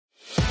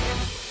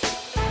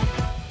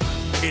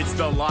It's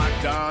the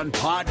Locked On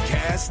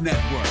Podcast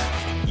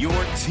Network, your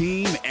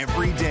team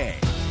every day.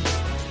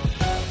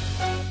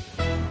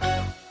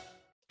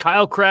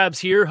 Kyle Krabs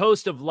here,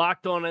 host of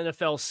Locked On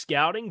NFL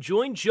Scouting.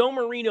 Join Joe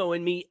Marino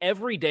and me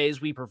every day as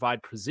we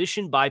provide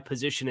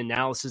position-by-position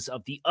analysis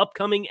of the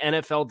upcoming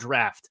NFL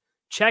Draft.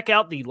 Check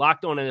out the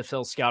Locked On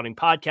NFL Scouting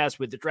podcast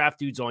with the Draft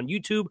Dudes on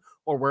YouTube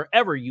or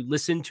wherever you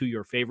listen to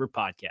your favorite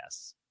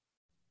podcasts.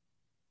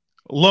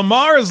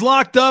 Lamar is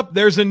locked up.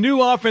 There's a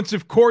new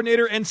offensive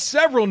coordinator and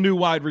several new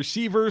wide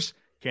receivers.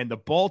 Can the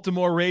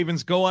Baltimore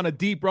Ravens go on a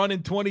deep run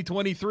in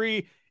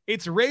 2023?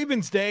 It's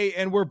Ravens Day,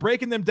 and we're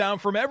breaking them down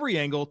from every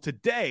angle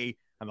today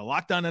on the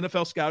Locked On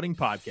NFL Scouting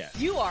podcast.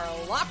 You are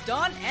Locked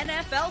On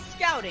NFL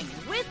Scouting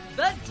with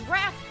the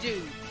Draft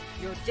Dudes,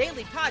 your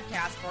daily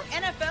podcast for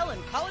NFL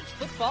and college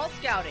football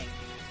scouting.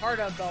 Part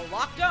of the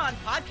Locked On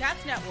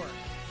Podcast Network,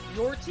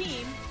 your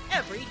team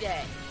every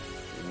day.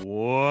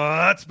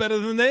 What's better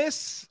than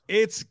this?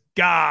 It's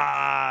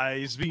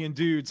guys being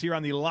dudes here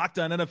on the Locked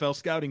On NFL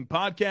Scouting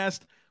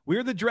podcast.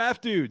 We're the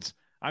Draft Dudes.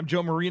 I'm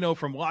Joe Marino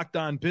from Locked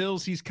On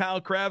Bills. He's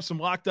Kyle Krabs from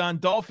Locked On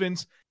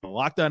Dolphins. The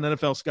Locked On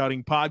NFL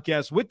Scouting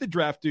podcast with the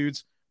Draft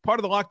Dudes, part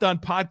of the Locked On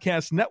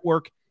Podcast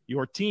Network,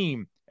 your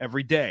team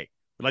every day.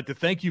 We'd like to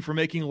thank you for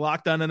making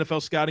Locked On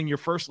NFL Scouting your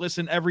first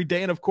listen every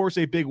day. And, of course,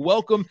 a big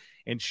welcome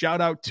and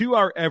shout out to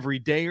our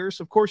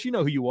everydayers. Of course, you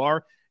know who you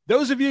are.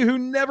 Those of you who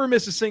never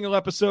miss a single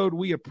episode,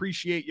 we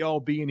appreciate y'all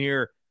being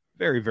here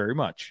very, very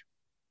much.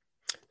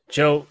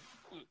 Joe,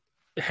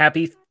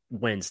 happy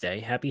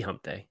Wednesday. Happy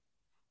hump day.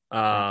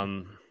 I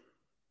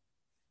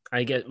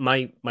get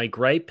my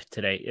gripe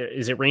today.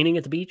 Is it raining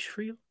at the beach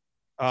for you?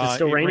 Is it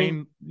still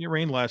raining? It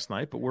rained last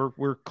night, but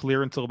we're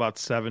clear until about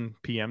 7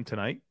 p.m.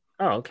 tonight.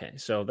 Oh, okay.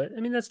 So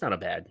that's not a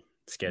bad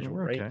schedule,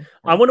 right? Okay.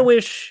 I want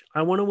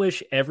to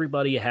wish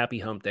everybody a happy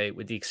hump day,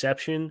 with the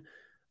exception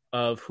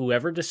of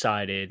whoever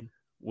decided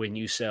when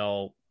you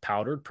sell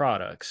powdered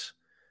products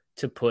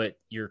to put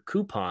your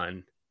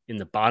coupon in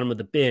the bottom of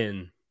the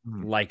bin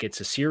like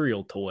it's a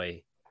cereal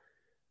toy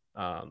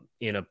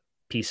in a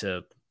piece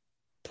of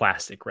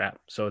plastic wrap.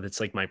 So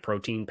that's like my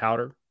protein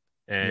powder.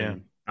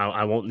 And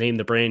I won't name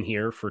the brand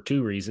here for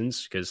two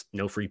reasons, because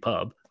no free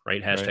pub,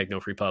 right? Hashtag no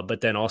free pub. But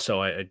then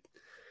also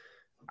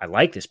I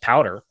like this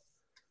powder,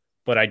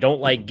 but I don't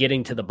like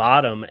getting to the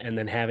bottom and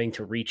then having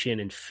to reach in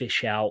and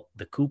fish out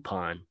the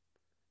coupon.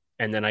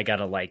 And then I got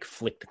to like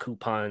flick the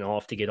coupon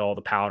off to get all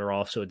the powder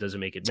off so it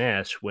doesn't make it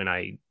mess when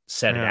I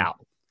set it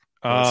out.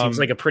 It seems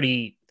like a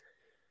pretty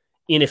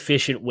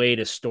inefficient way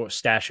to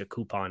stash a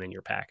coupon in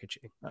your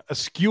packaging. A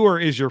skewer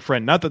is your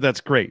friend. Not that that's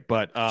great,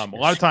 but a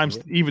lot of times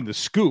even the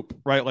scoop,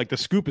 right? Like the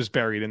scoop is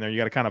buried in there. You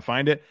got to kind of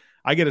find it.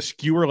 I get a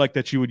skewer like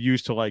that you would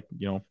use to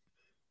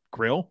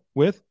grill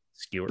with.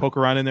 Skewer. Poke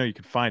around in there, you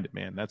can find it,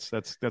 man. That's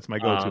my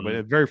go-to, but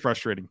it's very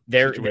frustrating.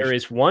 There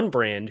is one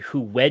brand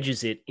who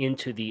wedges it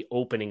into the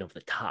opening of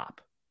the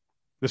top.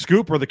 The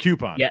scoop or the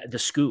coupon? Yeah, the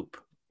scoop.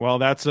 Well,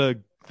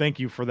 thank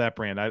you for that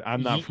brand.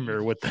 I'm not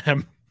familiar with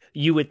them.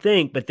 You would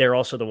think, but they're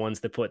also the ones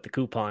that put the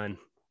coupon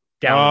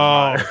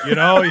down.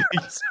 Oh,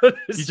 so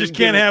you just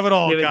can't have it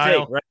all,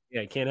 Kyle. Take, right?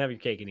 Yeah, you can't have your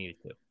cake and eat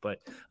it too.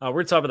 But we're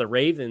going to talk about the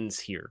Ravens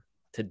here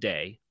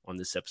today on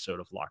this episode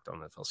of Locked On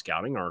NFL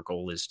Scouting. Our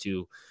goal is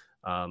to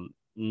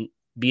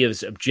be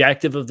as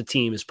objective of the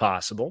team as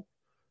possible.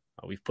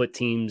 We've put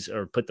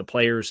the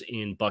players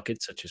in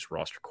buckets such as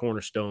roster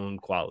cornerstone,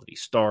 quality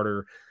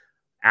starter,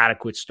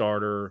 adequate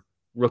starter,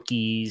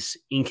 rookies,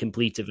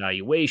 incomplete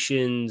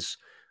evaluations,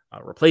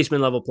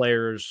 replacement level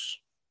players,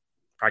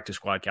 practice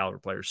squad caliber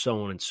players,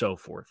 so on and so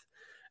forth.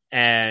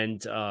 And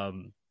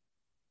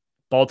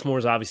Baltimore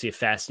is obviously a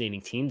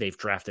fascinating team. They've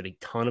drafted a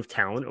ton of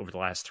talent over the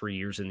last 3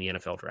 years in the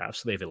NFL draft.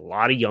 So they have a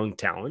lot of young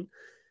talent.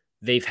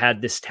 They've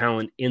had this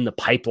talent in the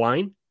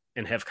pipeline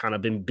and have kind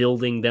of been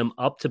building them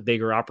up to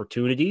bigger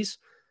opportunities.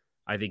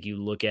 I think you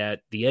look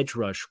at the edge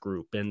rush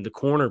group and the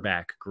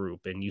cornerback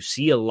group, and you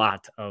see a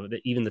lot of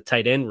even the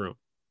tight end room.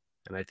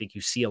 And I think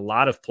you see a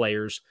lot of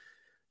players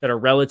that are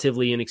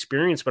relatively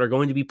inexperienced, but are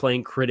going to be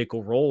playing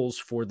critical roles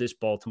for this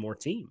Baltimore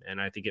team.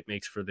 And I think it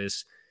makes for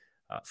this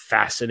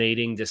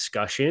fascinating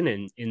discussion.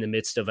 And in the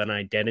midst of an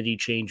identity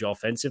change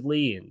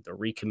offensively and the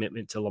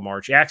recommitment to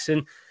Lamar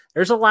Jackson,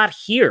 there's a lot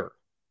here.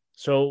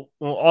 So,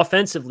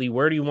 offensively,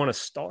 where do you want to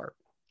start?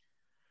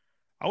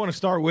 I want to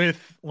start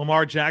with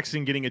Lamar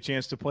Jackson getting a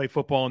chance to play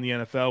football in the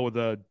NFL with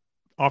a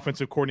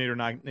offensive coordinator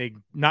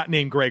not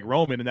named Greg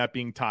Roman, and that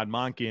being Todd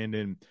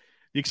Monken. And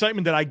the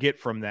excitement that I get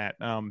from that,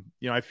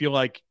 I feel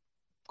like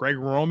Greg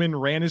Roman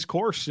ran his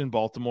course in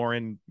Baltimore,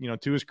 and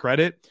to his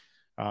credit,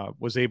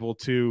 was able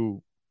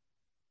to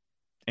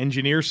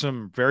engineer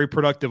some very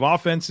productive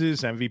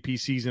offenses, MVP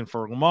season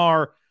for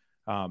Lamar.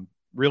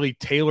 Really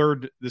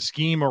tailored the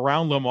scheme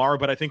around Lamar,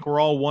 but I think we're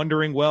all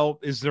wondering, well,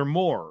 is there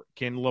more?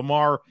 Can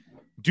Lamar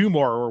do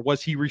more, or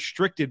was he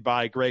restricted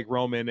by Greg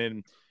Roman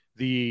and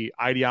the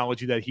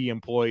ideology that he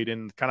employed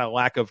and kind of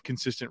lack of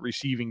consistent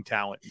receiving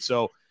talent?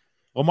 So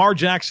Lamar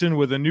Jackson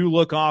with a new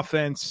look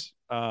offense,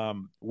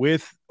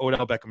 with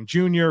Odell Beckham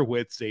Jr.,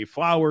 with Zay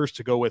Flowers,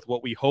 to go with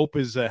what we hope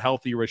is a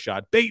healthy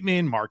Rashad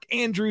Bateman, Mark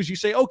Andrews. You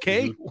say,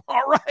 okay,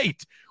 all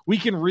right, we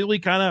can really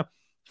kind of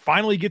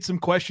finally get some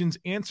questions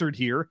answered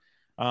here.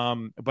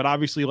 But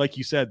obviously, like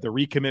you said, the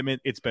recommitment,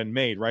 it's been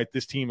made, right?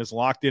 This team is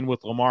locked in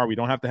with Lamar. We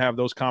don't have to have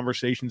those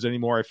conversations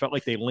anymore. I felt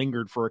like they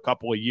lingered for a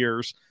couple of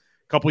years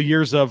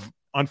of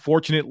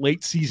unfortunate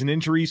late season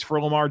injuries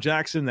for Lamar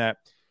Jackson that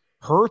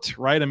hurt,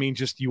 right? I mean,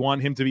 just you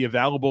want him to be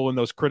available in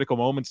those critical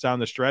moments down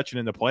the stretch and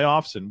in the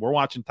playoffs. And we're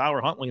watching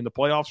Tyler Huntley in the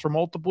playoffs for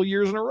multiple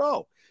years in a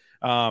row.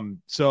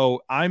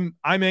 So I'm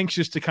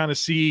anxious to kind of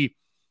see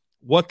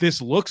what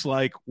this looks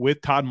like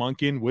with Todd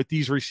Monken, with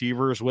these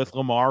receivers, with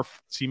Lamar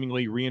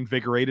seemingly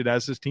reinvigorated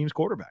as his team's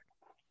quarterback.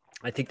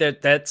 I think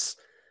that's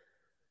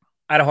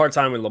 – I had a hard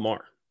time with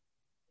Lamar.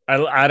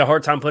 I had a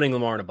hard time putting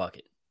Lamar in a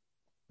bucket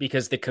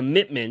because the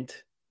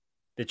commitment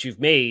that you've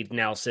made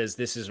now says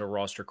this is a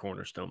roster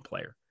cornerstone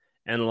player.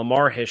 And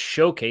Lamar has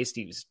showcased,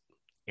 he was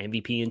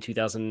MVP in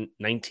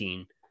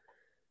 2019,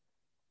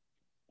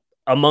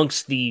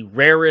 amongst the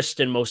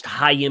rarest and most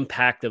high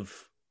impact of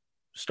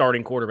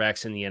starting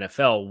quarterbacks in the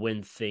NFL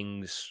when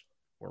things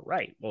were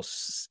right. Well,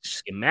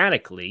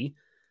 schematically,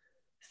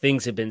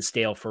 things have been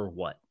stale for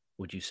what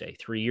would you say,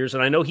 3 years?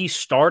 And I know he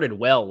started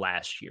well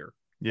last year.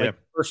 Yeah. Like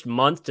first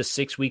month to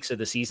 6 weeks of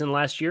the season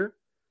last year,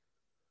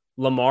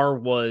 Lamar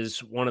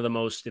was one of the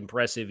most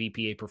impressive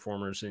EPA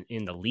performers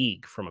in the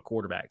league from a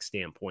quarterback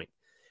standpoint.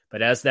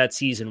 But as that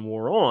season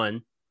wore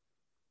on,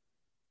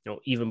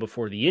 even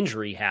before the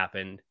injury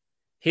happened,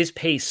 his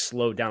pace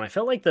slowed down. I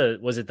felt like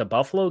the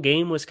Buffalo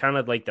game was kind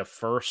of like the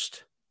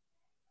first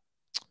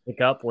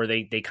hiccup where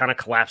they kind of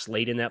collapsed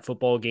late in that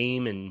football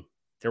game, and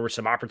there were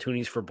some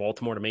opportunities for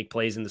Baltimore to make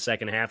plays in the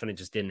second half, and it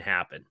just didn't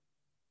happen.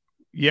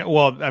 Yeah,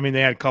 well, I mean,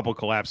 they had a couple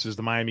collapses.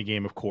 The Miami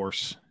game, of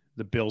course.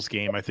 The Bills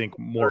game, I think,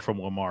 more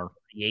from Lamar.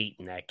 8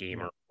 in that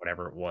game or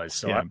whatever it was.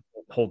 So yeah. I don't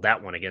hold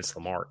that one against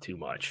Lamar too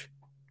much.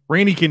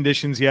 Rainy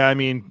conditions, yeah. I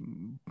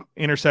mean,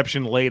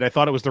 interception late. I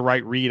thought it was the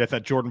right read. I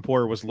thought Jordan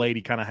Poyer was late.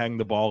 He kind of hung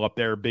the ball up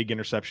there. Big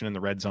interception in the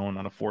red zone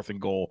on a 4th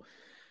and goal.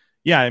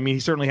 Yeah, I mean, he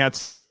certainly had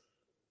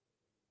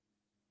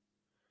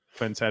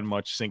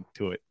much sink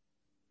to it.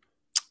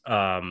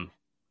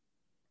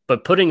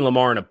 But putting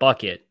Lamar in a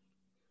bucket,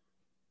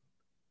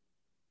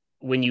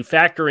 when you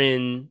factor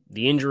in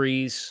the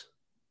injuries,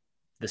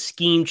 the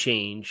scheme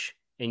change,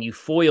 and you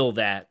foil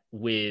that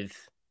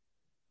with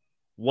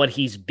what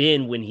he's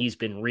been when he's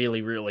been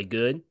really, really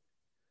good,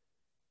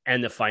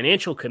 and the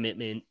financial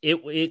commitment,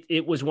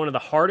 it was one of the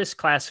hardest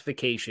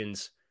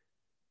classifications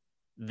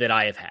that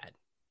I have had.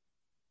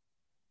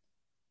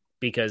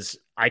 Because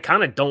I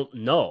kind of don't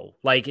know.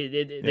 Like,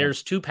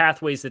 there's two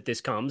pathways that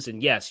this comes.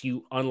 And yes,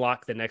 you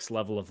unlock the next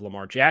level of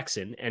Lamar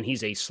Jackson, and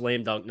he's a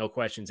slam dunk, no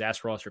questions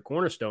asked roster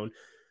cornerstone.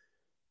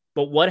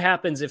 But what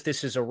happens if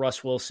this is a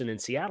Russ Wilson in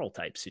Seattle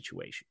type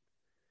situation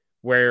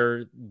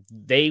where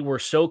they were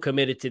so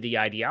committed to the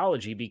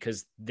ideology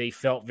because they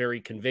felt very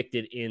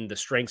convicted in the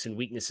strengths and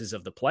weaknesses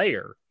of the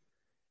player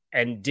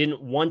and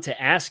didn't want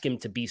to ask him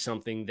to be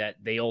something that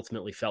they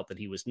ultimately felt that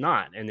he was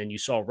not. And then you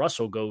saw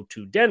Russell go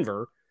to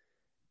Denver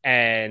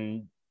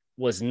and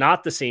was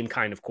not the same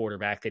kind of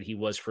quarterback that he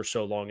was for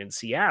so long in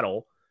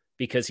Seattle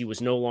because he was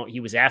he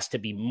was asked to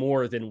be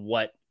more than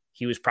what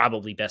he was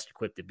probably best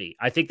equipped to be.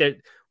 I think that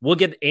we'll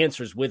get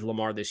answers with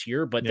Lamar this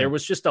year, but there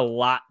was just a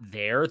lot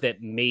there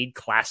that made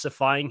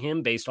classifying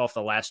him based off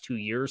the last 2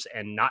 years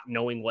and not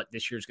knowing what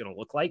this year is going to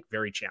look like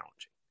very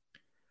challenging.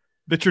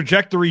 The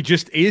trajectory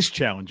just is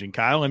challenging,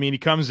 Kyle. I mean, he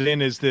comes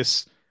in as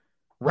this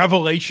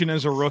revelation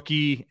as a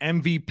rookie,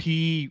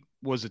 MVP.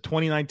 Was it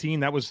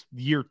 2019? That was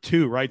year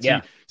 2, right? So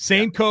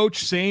same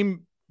coach,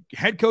 same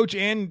head coach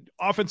and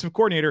offensive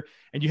coordinator,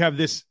 and you have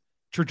this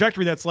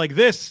trajectory that's like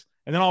this,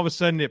 and then all of a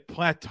sudden it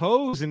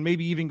plateaus and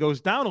maybe even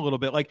goes down a little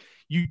bit. Like,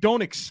 you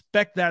don't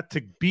expect that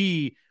to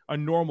be a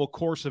normal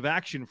course of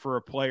action for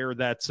a player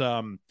that's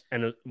and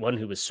one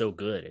who was so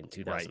good in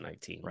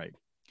 2019. Right.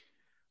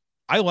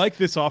 I like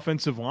this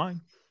offensive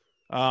line.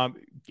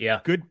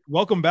 Good.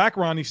 Welcome back,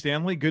 Ronnie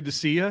Stanley. Good to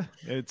see you.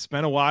 It's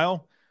been a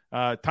while.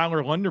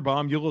 Tyler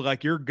Linderbaum, you look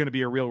like you're going to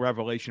be a real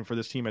revelation for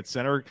this team at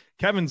center.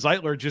 Kevin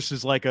Zeitler just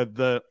is like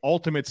the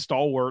ultimate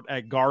stalwart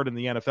at guard in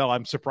the NFL.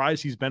 I'm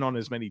surprised he's been on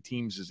as many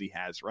teams as he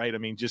has, right? I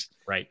mean, just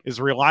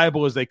as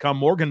reliable as they come.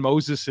 Morgan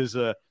Moses is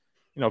a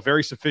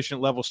very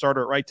sufficient level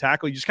starter at right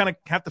tackle. You just kind of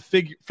have to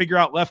figure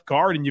out left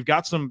guard, and you've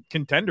got some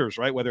contenders,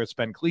 right? Whether it's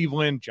Ben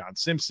Cleveland, John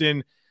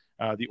Simpson,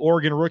 the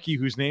Oregon rookie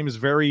whose name is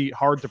very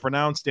hard to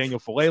pronounce, Daniel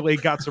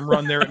Falele, got some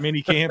run there at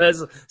minicamp.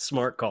 That's a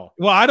smart call.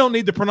 Well, I don't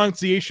need the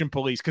pronunciation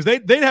police because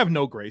they have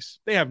no grace.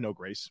 They have no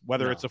grace.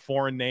 Whether it's a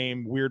foreign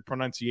name, weird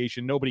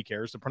pronunciation, nobody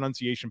cares. The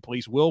pronunciation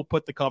police will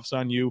put the cuffs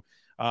on you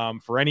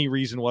for any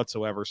reason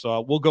whatsoever.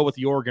 So we'll go with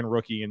the Oregon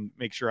rookie and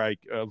make sure I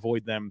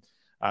avoid them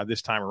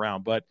this time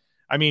around. But,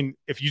 I mean,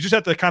 if you just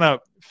have to kind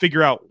of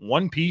figure out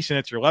one piece and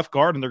it's your left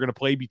guard and they're going to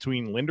play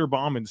between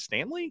Linderbaum and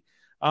Stanley,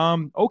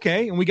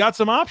 okay, and we got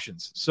some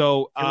options.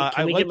 So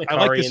I like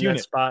this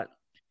unit. Spot.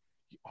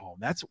 Oh,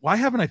 why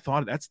haven't I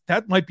thought of that?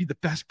 That might be the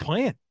best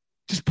plan.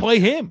 Just play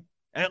him.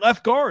 at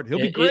left guard. He'll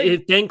be great.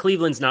 If Ben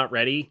Cleveland's not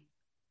ready,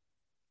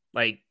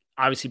 like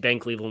obviously Ben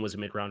Cleveland was a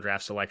mid-round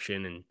draft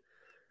selection, and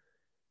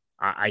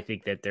I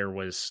think that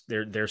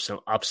there's some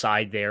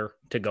upside there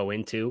to go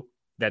into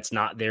that's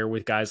not there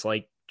with guys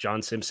like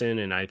John Simpson,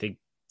 and I think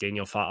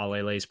Daniel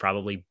Fa'alele is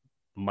probably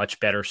much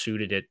better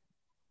suited at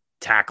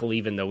tackle,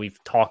 even though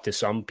we've talked to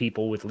some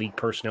people with league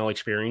personnel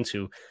experience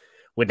who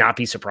would not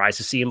be surprised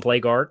to see him play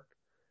guard.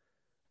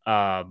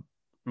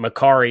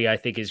 Makari, I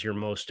think, is your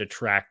most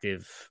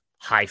attractive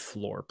high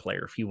floor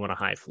player if you want a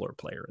high floor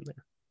player in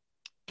there.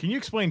 Can you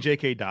explain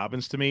J.K.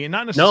 Dobbins to me? And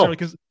not necessarily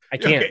because I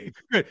can't. Okay,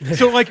 good.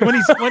 So like when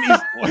he's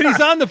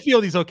on the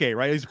field, he's okay,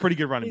 right? He's a pretty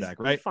good running back,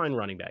 right? Fine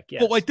running back, yeah.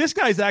 But like this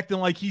guy's acting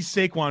like he's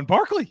Saquon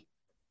Barkley.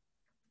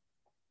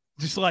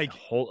 Just like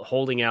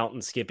holding out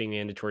and skipping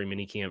mandatory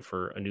minicamp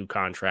for a new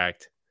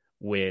contract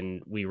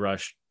when we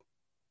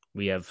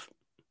have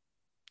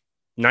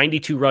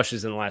 92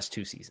 rushes in the last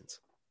 2 seasons.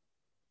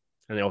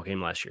 And they all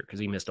came last year because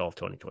he missed all of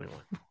 2021.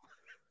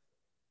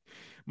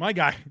 My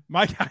guy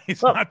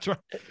is not trying.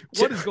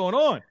 What is going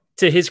on?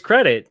 To his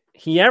credit,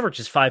 he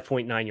averages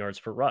 5.9 yards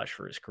per rush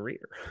for his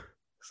career.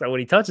 So when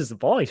he touches the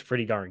ball, he's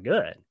pretty darn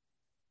good.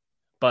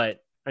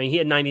 But I mean, he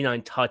had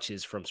 99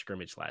 touches from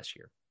scrimmage last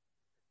year.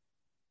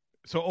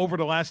 So over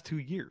the last 2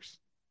 years,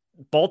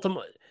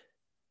 Baltimore,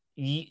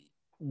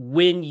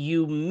 when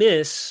you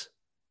miss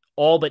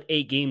all but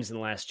 8 games in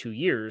the last 2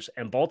 years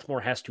and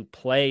Baltimore has to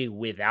play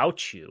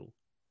without you,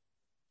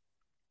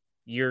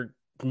 you're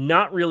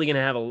not really going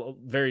to have a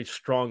very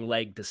strong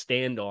leg to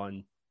stand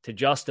on to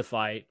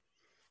justify,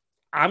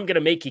 I'm going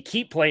to make you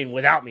keep playing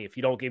without me if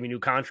you don't give me a new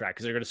contract,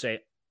 because they're going to say,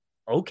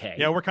 okay.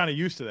 Yeah, we're kind of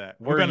used to that.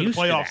 We've been in the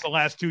playoffs the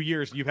last 2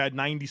 years. You've had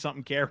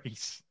 90-something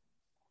carries.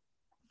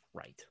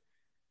 Right.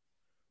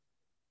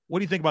 What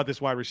do you think about this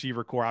wide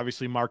receiver core?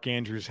 Obviously, Mark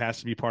Andrews has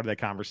to be part of that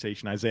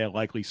conversation. Isaiah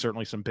Likely,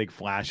 certainly some big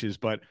flashes.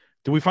 But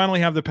do we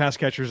finally have the pass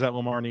catchers that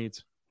Lamar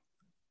needs?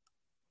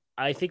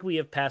 I think we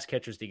have pass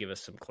catchers to give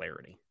us some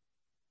clarity.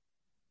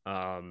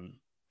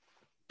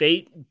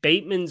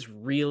 Bateman's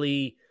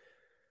really,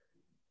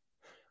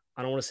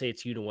 I don't want to say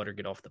it's you to what or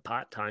get off the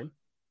pot time,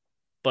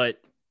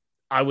 but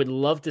I would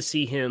love to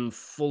see him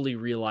fully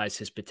realize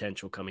his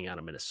potential coming out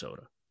of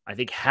Minnesota. I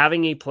think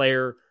having a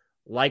player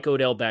like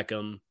Odell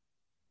Beckham,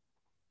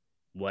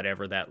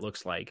 whatever that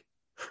looks like,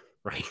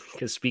 right?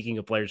 Because speaking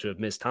of players who have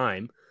missed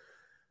time,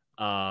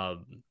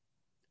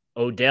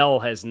 Odell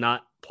has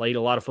not played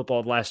a lot of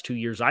football the last 2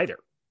 years either.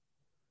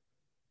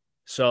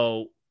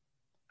 So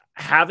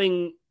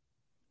having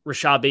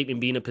Rashad Bateman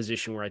be in a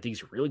position where I think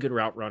he's a really good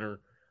route runner,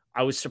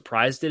 I was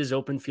surprised at his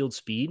open field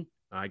speed.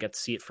 I got to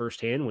see it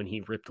firsthand when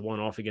he ripped one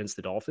off against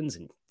the Dolphins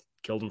and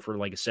killed him for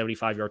like a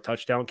 75-yard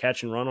touchdown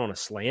catch and run on a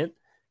slant,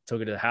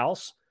 took it to the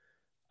house.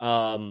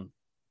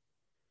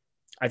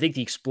 I think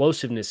the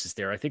explosiveness is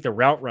there. I think the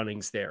route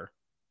running's there.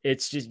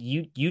 It's just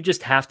you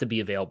just have to be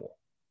available.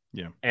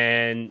 Yeah.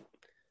 And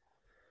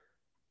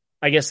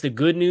I guess the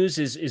good news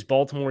is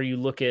Baltimore, you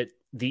look at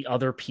the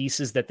other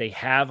pieces that they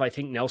have. I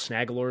think Nelson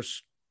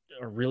Aguilar's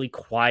a really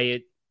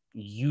quiet,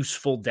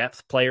 useful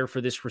depth player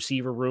for this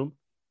receiver room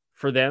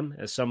for them,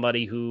 as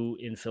somebody who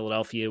in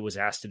Philadelphia was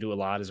asked to do a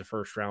lot as a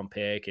first-round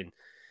pick and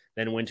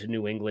then went to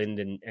New England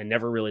and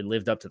never really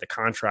lived up to the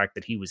contract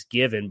that he was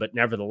given. But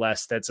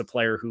nevertheless, that's a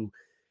player who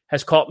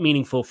has caught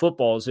meaningful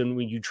footballs. And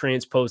when you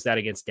transpose that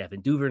against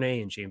Devin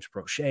Duvernay and James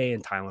Prochet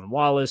and Tylan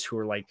Wallace, who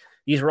are like,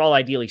 these are all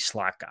ideally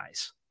slot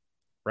guys,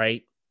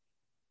 right?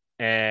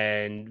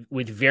 And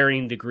with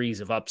varying degrees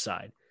of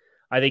upside.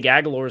 I think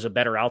Aguilar is a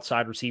better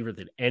outside receiver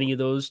than any of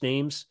those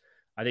names.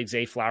 I think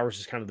Zay Flowers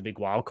is kind of the big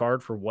wild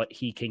card for what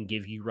he can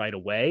give you right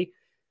away.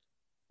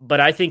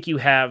 But I think you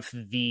have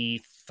the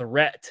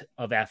threat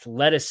of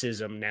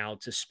athleticism now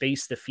to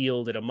space the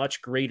field at a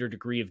much greater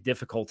degree of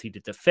difficulty to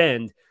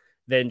defend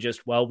than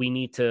just, well, we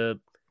need to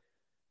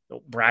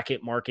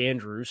bracket Mark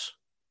Andrews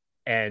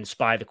and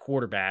spy the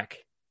quarterback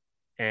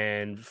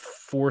and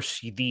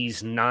force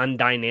these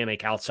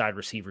non-dynamic outside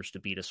receivers to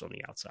beat us on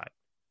the outside.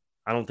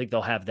 I don't think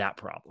they'll have that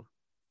problem.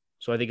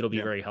 So I think it'll be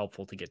very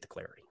helpful to get the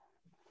clarity.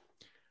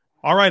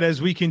 All right,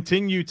 as we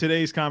continue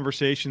today's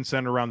conversation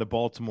centered around the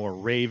Baltimore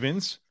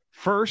Ravens,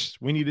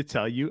 first, we need to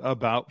tell you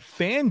about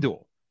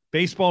FanDuel.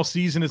 Baseball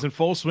season is in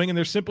full swing, and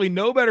there's simply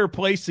no better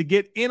place to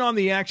get in on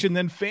the action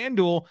than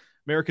FanDuel,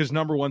 America's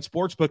 #1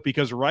 sportsbook,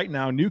 because right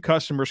now new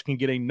customers can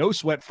get a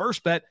no-sweat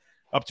first bet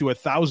up to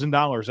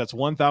 $1,000. That's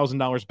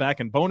 $1,000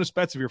 back in bonus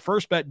bets if your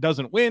first bet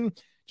doesn't win.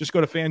 Just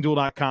go to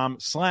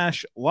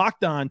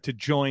FanDuel.com/lockedon to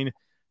join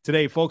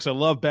today. Folks, I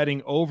love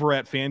betting over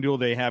at FanDuel.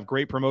 They have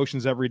great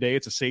promotions every day.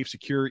 It's a safe,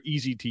 secure,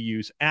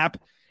 easy-to-use app,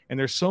 and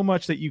there's so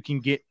much that you can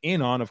get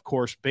in on, of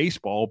course,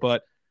 baseball,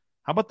 but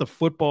how about the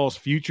football's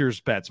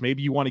futures bets?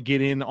 Maybe you want to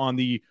get in on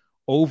the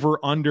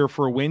over-under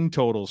for win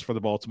totals for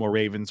the Baltimore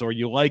Ravens, or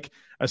you like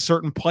a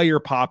certain player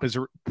prop as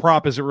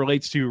it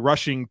relates to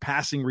rushing,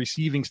 passing,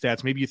 receiving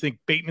stats. Maybe you think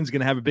Bateman's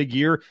going to have a big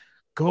year.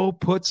 Go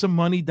put some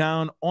money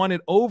down on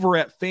it over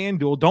at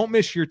FanDuel. Don't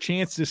miss your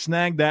chance to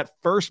snag that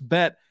first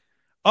bet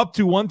up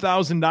to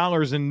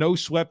 $1,000 in no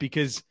sweat,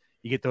 because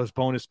you get those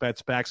bonus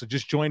bets back. So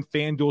just join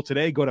FanDuel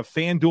today. Go to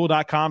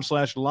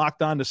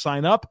FanDuel.com/lockedon to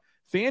sign up.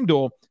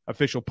 FanDuel,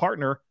 official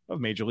partner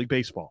of Major League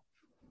Baseball.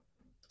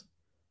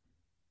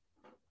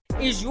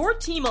 Is your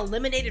team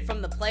eliminated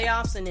from the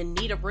playoffs and in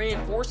need of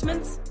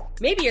reinforcements?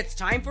 Maybe it's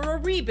time for a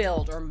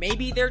rebuild, or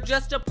maybe they're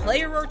just a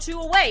player or two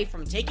away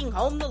from taking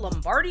home the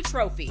Lombardi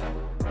Trophy.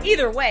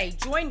 Either way,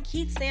 join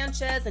Keith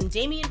Sanchez and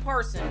Damian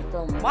Parson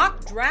for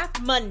Mock Draft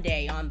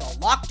Monday on the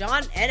Locked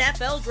On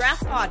NFL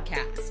Draft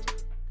Podcast.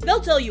 They'll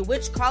tell you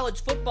which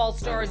college football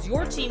stars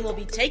your team will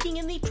be taking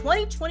in the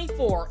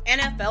 2024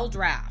 NFL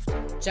Draft.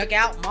 Check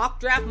out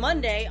Mock Draft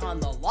Monday on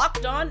the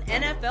Locked On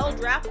NFL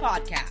Draft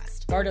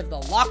Podcast, part of the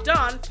Locked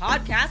On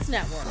Podcast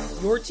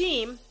Network, your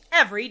team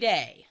every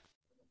day.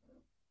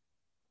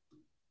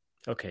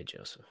 Okay,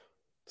 Joseph,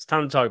 it's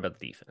time to talk about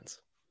the defense.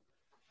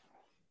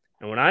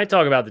 And when I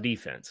talk about the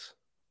defense,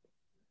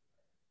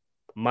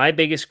 my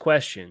biggest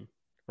question,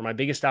 or my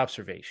biggest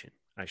observation,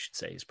 I should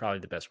say, is probably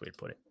the best way to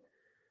put it,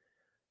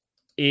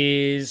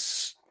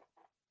 is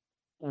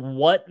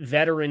what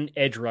veteran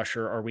edge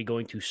rusher are we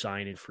going to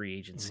sign in free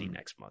agency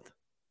next month?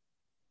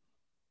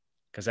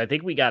 Because I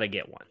think we got to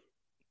get one.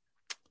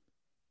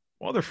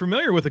 Well, they're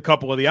familiar with a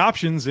couple of the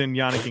options in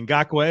Yannick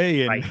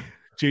Ngakoue and Right.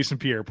 Jason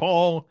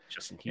Pierre-Paul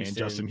and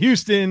Justin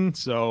Houston.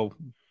 So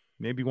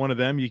maybe one of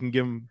them you can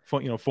give them,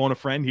 phone a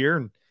friend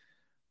here.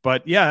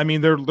 But yeah, I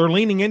mean, they're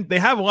leaning in. They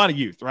have a lot of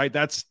youth, right?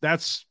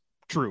 That's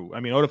true.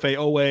 I mean, Odafe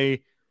Owe,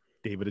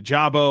 David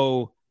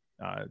Ajabo,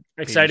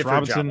 excited for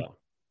Ajabo.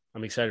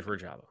 I'm excited for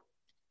Ajabo.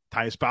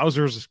 Tyus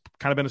Bowser's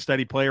kind of been a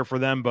steady player for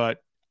them,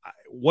 but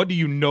what do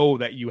you know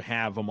that you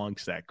have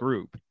amongst that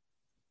group?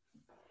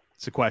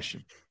 It's a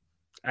question.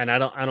 And I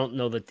don't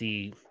know that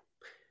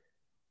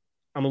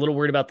I'm a little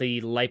worried about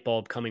the light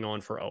bulb coming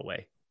on for Owe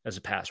as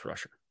a pass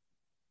rusher.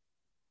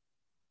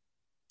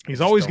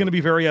 He's always going to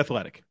be very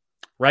athletic.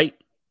 Right.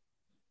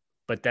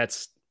 But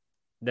that's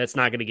not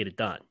going to get it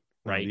done.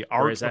 Right. The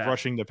art of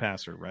rushing the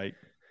passer. Right.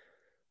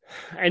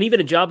 And even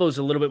Ajabo is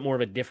a little bit more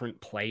of a different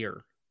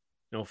player.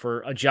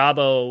 For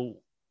Ajabo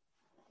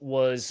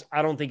was,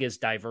 I don't think, as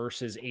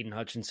diverse as Aiden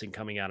Hutchinson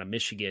coming out of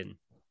Michigan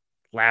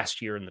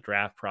last year in the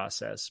draft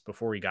process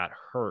before he got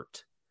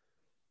hurt.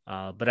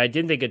 But I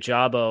did think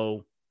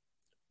Ajabo,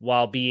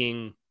 while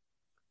being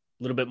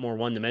a little bit more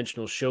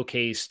one-dimensional,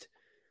 showcased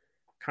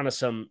kind of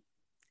some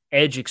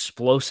edge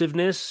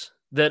explosiveness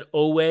that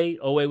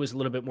Owe was a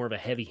little bit more of a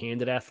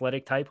heavy-handed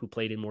athletic type who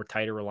played in more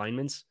tighter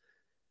alignments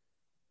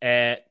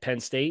at Penn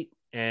State.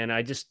 And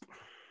I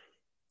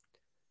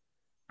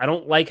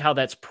don't like how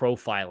that's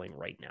profiling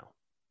right now.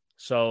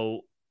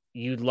 So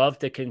you'd love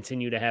to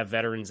continue to have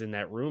veterans in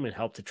that room and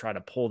help to try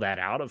to pull that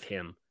out of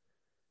him.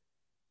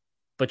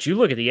 But you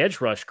look at the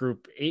edge rush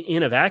group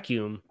in a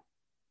vacuum,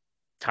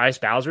 Tyus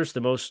Bowser's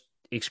the most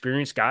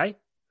experienced guy.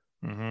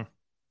 Mm-hmm.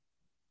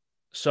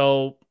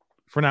 So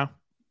for now,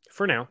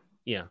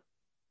 yeah,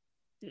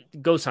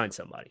 go sign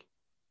somebody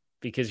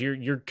because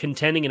you're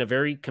contending in a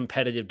very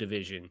competitive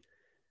division.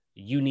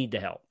 You need the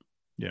help.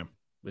 Yeah,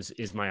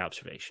 is my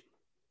observation.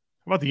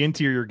 How about the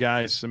interior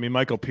guys? I mean,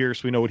 Michael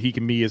Pierce, we know what he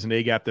can be as an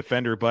A-gap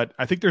defender, but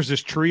I think there's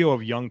this trio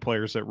of young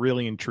players that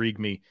really intrigue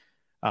me.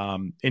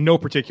 In no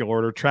particular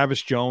order: Travis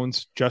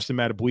Jones, Justin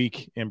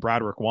Matabweek, and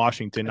Broderick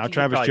Washington. Now,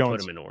 Travis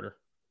Jones, put him in order.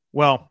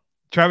 Well,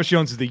 Travis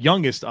Jones is the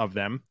youngest of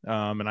them,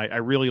 and I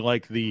really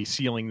like the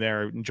ceiling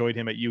there. Enjoyed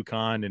him at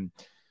UConn, and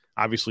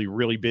obviously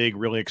really big,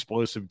 really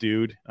explosive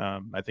dude.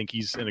 I think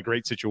he's in a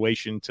great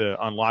situation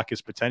to unlock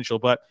his potential.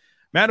 But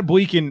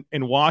Matabweek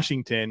in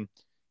Washington,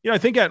 I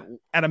think at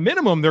a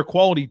minimum, they're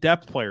quality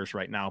depth players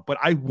right now. But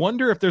I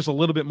wonder if there's a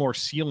little bit more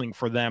ceiling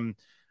for them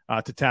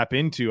to tap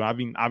into. I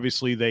mean,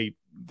 obviously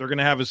they're going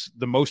to have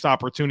the most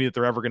opportunity that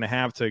they're ever going to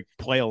have to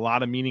play a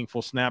lot of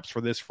meaningful snaps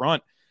for this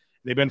front.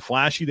 They've been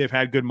flashy. They've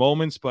had good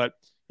moments, but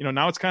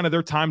now it's kind of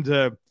their time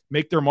to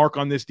make their mark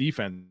on this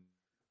defense.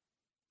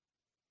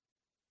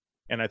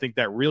 And I think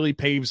that really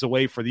paves the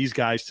way for these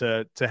guys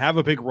to have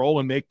a big role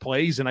and make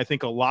plays. And I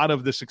think a lot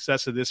of the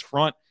success of this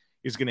front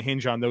is going to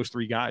hinge on those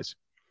three guys.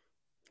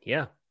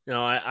 Yeah.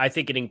 I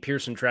think getting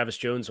Pierce and Travis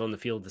Jones on the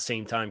field at the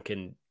same time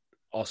can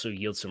also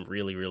yield some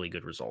really, really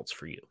good results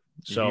for you.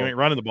 So you ain't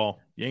running the ball.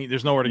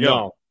 There's nowhere to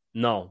go.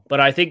 No. But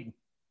I think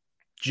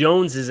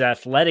Jones is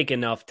athletic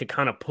enough to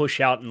kind of push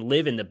out and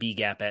live in the B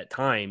gap at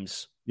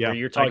times. Yeah, where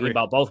you're talking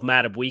about both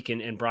Matabweek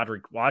and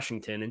Broderick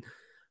Washington.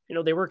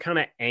 And, they were kind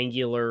of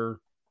angular,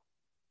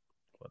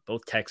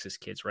 both Texas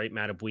kids, right?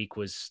 Matabweek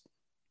was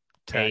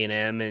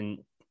A&M and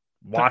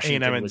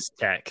Washington was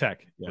Tech. Yeah.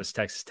 Was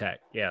Texas Tech.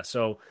 Yeah.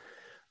 So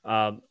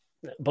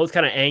both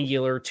kind of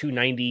angular,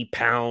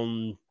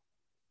 290-pound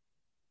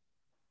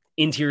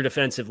interior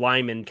defensive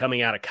linemen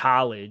coming out of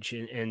college.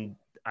 And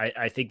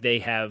I think they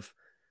have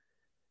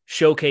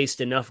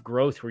showcased enough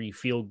growth where you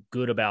feel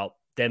good about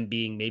them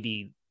being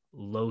maybe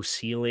low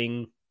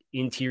ceiling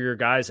interior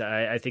guys.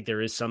 I think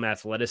there is some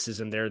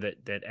athleticism there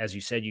that, as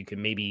you said, you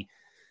can maybe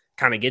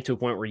kind of get to a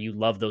point where you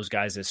love those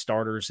guys as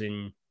starters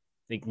in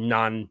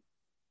non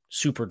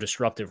super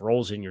disruptive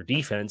roles in your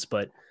defense.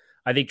 But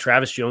I think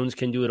Travis Jones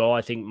can do it all.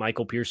 I think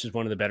Michael Pierce is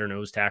one of the better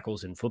nose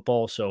tackles in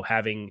football. So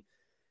having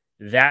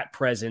that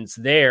presence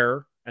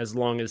there, as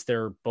long as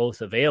they're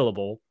both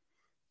available,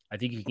 I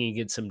think you can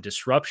get some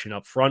disruption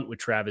up front with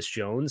Travis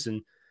Jones.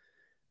 And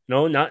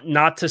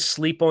not to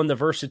sleep on the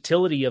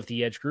versatility of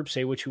the edge group.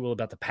 Say what you will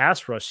about the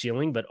pass rush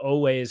ceiling, but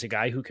Owe is a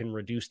guy who can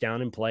reduce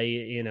down and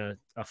play in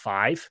a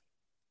 5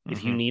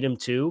 if you need him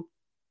to.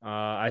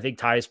 I think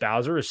Tyus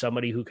Bowser is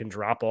somebody who can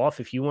drop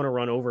off if you want to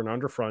run over and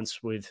under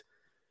fronts with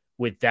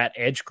that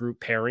edge group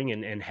pairing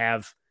and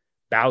have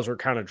Bowser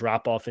kind of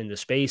drop off into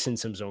space in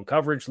some zone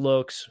coverage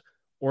looks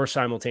or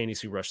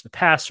simultaneously rush the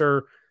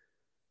passer.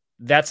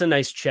 That's a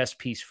nice chess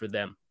piece for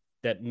them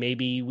that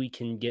maybe we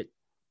can get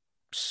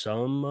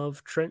some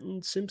of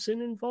Trenton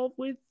Simpson involved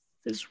with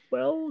as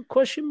well?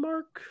 Question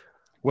mark.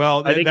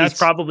 Well, I think he's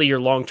probably your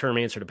long-term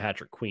answer to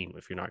Patrick Queen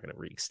if you're not going to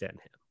re-extend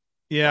him.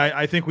 Yeah,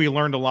 I think we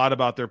learned a lot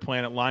about their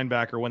plan at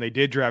linebacker when they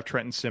did draft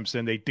Trenton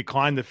Simpson. They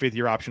declined the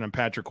 5th-year option on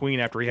Patrick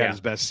Queen after he had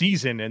his best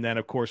season, and then,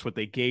 of course, what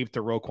they gave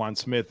to Roquan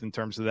Smith in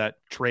terms of that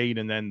trade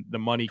and then the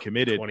money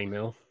committed. $20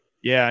 million.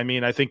 Yeah, I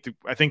mean, I think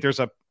there's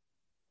an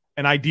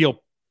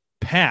ideal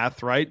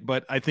path, right?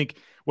 But I think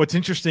what's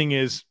interesting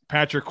is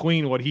Patrick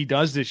Queen, what he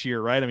does this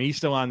year, right? I mean, he's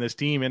still on this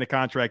team in a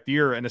contract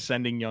year, an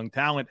ascending young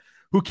talent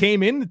who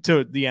came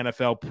into the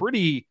NFL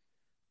pretty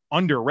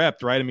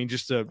under-repped, right? I mean,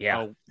 just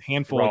a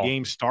handful of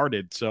games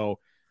started. So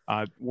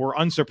we're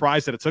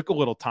unsurprised that it took a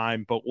little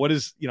time, but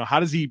how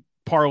does he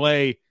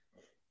parlay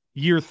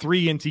year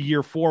 3 into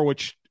year 4,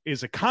 which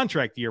is a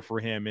contract year for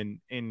him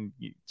and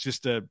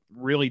just a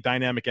really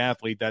dynamic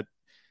athlete that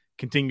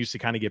continues to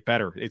kind of get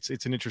better.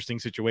 It's an interesting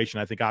situation.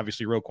 I think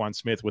obviously Roquan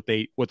Smith,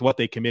 with what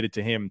they committed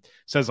to him,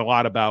 says a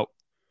lot about,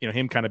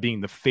 him kind of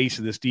being the face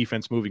of this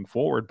defense moving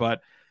forward.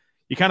 But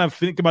you kind of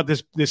think about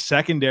this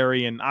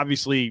secondary, and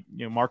obviously,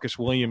 Marcus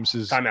Williams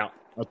is timeout.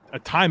 A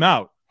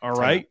timeout. All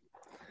right.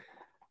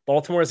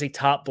 Baltimore is a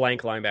top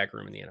blank linebacker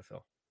room in the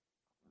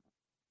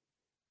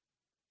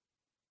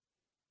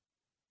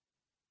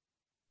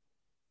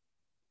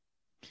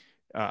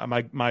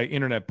NFL. My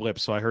internet blipped,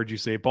 so I heard you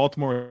say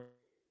Baltimore.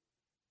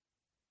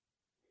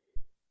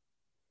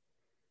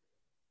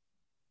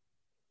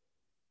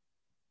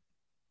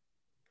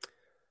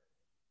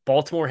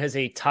 Baltimore has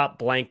a top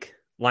blank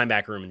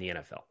linebacker room in the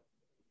NFL.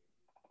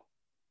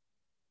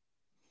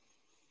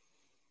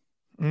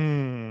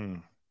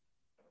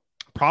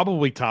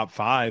 Probably top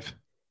 5.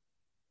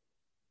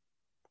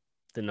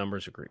 The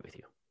numbers agree with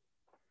you.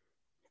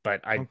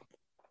 But I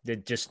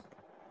did just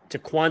to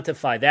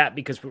quantify that,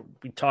 because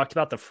we talked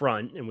about the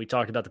front and we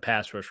talked about the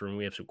pass rush room.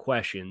 We have some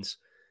questions.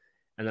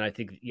 And then I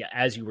think,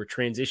 as you were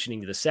transitioning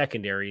to the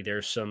secondary,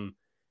 there's some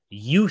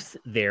youth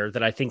there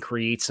that I think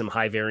creates some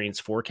high variance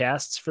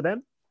forecasts for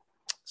them.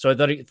 So I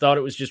thought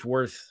it was just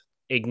worth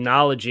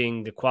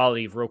acknowledging the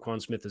quality of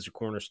Roquan Smith as a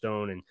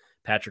cornerstone and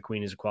Patrick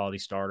Queen as a quality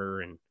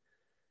starter, and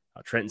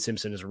Trenton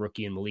Simpson as a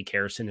rookie, and Malik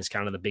Harrison is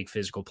kind of the big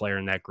physical player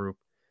in that group.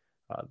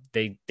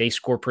 They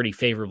score pretty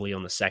favorably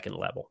on the second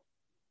level.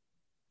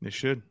 They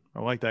should.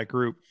 I like that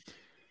group.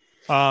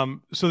 So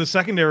the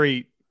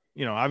secondary,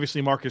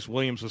 obviously Marcus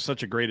Williams was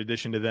such a great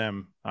addition to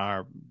them,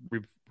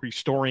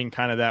 restoring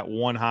kind of that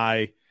one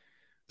high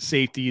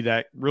safety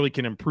that really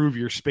can improve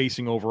your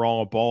spacing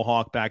overall. A ball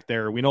hawk back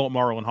there. We know what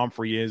Marlon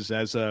Humphrey is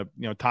as a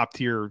top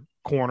tier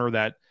corner.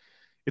 That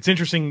it's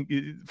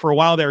interesting. For a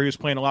while there, he was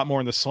playing a lot more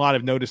in the slot.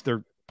 I've noticed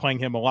they're playing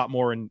him a lot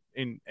more in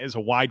as a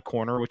wide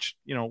corner, which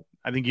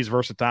I think he's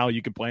versatile.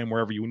 You can play him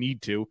wherever you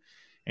need to,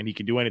 and he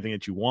can do anything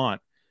that you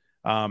want.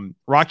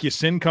 Rock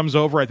Ya-Sin comes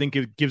over. I think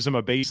it gives him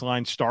a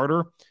baseline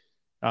starter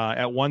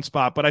at one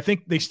spot, but I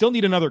think they still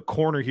need another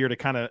corner here to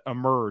kind of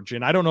emerge.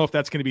 And I don't know if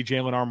that's going to be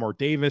Jalen Armour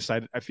Davis.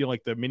 I feel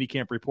like the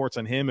minicamp reports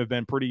on him have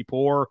been pretty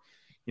poor.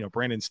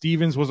 Brandon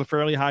Stevens was a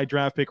fairly high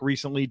draft pick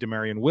recently.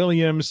 Demarion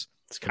Williams,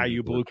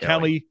 Caillou Blue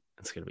Kelly.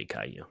 It's going to be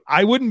Caillou.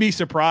 I wouldn't be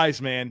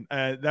surprised, man.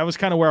 That was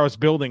kind of where I was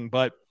building,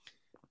 but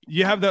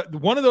you have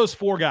one of those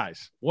four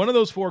guys. One of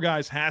those four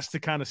guys has to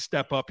kind of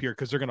step up here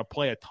because they're going to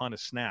play a ton of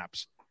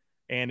snaps.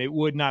 And it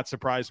would not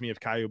surprise me if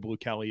Caillou Blue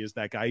Kelly is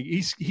that guy.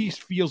 He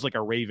feels like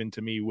a Raven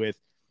to me with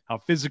how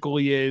physical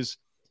he is,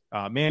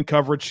 man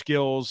coverage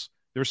skills.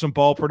 There's some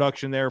ball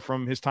production there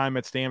from his time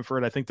at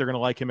Stanford. I think they're going to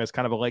like him as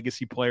kind of a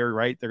legacy player,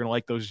 right? They're going to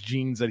like those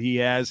genes that he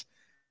has.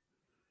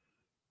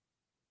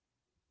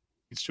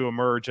 He's to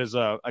emerge as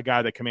a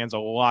guy that commands a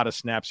lot of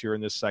snaps here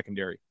in this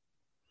secondary.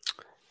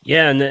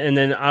 Yeah, and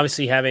then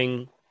obviously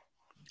having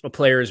a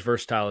player as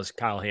versatile as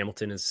Kyle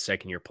Hamilton as a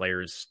second-year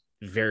player is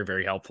very,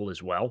 very helpful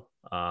as well.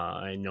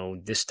 I know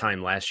this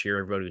time last year,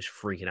 everybody was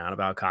freaking out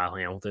about Kyle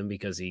Hamilton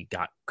because he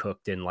got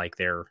cooked in like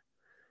their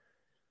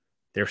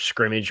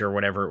scrimmage or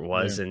whatever it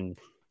was, and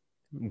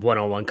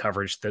one-on-one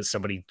coverage that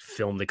somebody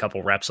filmed a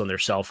couple reps on their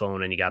cell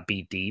phone and he got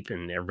beat deep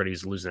and everybody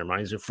was losing their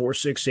minds. A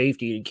 4-6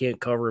 safety, you can't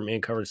cover man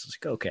coverage. It's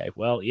like, okay,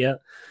 well, yeah.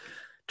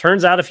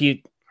 Turns out if you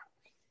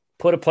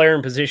put a player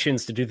in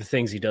positions to do the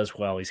things he does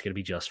well, he's going to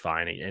be just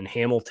fine. And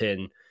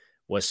Hamilton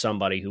was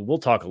somebody who we'll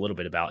talk a little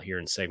bit about here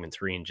in segment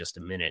 3 in just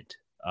a minute.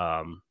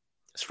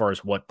 as far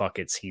as what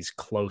buckets he's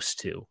close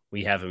to.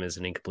 We have him as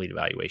an incomplete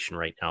evaluation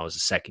right now as a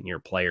second-year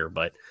player,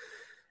 but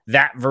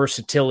that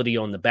versatility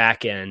on the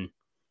back end,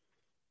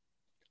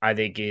 I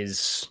think,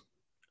 is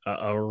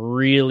a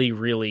really,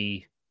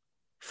 really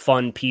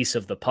fun piece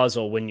of the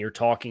puzzle when you're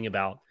talking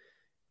about,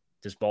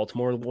 does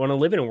Baltimore want to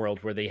live in a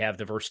world where they have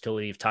the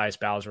versatility of Tyus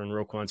Bowser and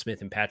Roquan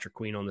Smith and Patrick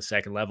Queen on the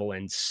second level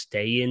and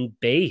stay in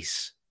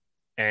base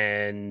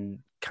and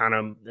kind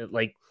of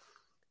like,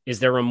 is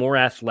there a more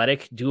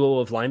athletic duo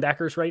of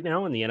linebackers right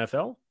now in the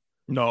NFL?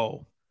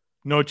 No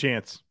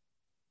chance.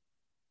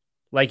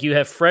 Like, you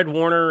have Fred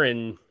Warner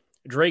and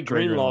Dre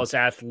Greenlaw is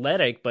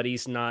athletic, but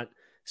he's not.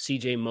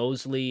 CJ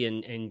Mosley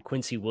and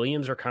Quincy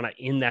Williams are kind of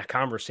in that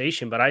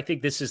conversation, but I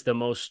think this is the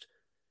most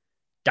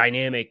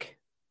dynamic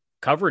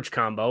coverage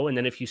combo. And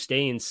then if you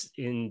stay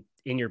in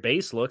your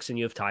base looks and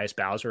you have Tyus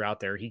Bowser out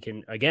there, he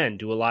can, again,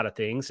 do a lot of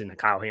things, and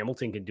Kyle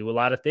Hamilton can do a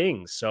lot of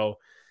things. So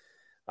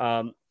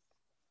I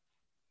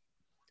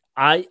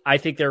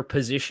think they're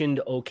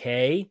positioned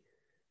okay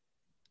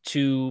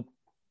to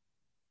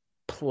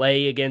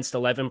play against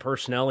 11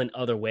 personnel in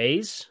other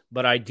ways,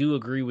 but I do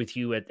agree with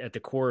you at the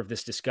core of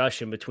this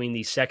discussion between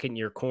these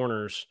second-year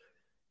corners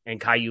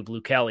and Caillou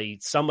Blue-Kelly.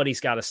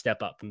 Somebody's got to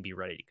step up and be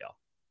ready to go.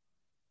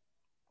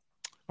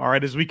 All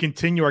right, as we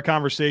continue our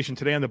conversation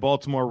today on the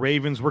Baltimore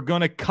Ravens, we're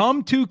going to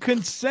come to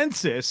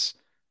consensus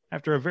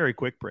after a very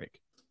quick break.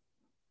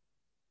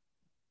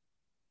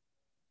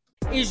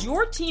 Is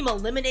your team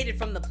eliminated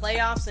from the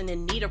playoffs and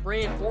in need of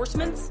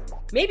reinforcements?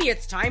 Maybe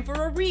it's time for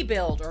a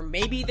rebuild, or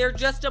maybe they're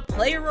just a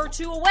player or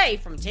two away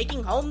from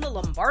taking home the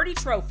Lombardi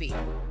Trophy.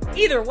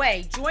 Either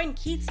way, join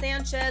Keith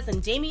Sanchez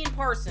and Damian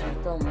Parson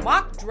for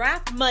Mock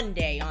Draft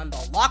Monday on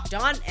the Locked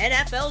On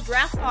NFL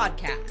Draft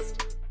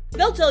Podcast.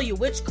 They'll tell you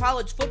which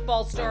college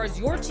football stars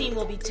your team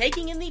will be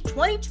taking in the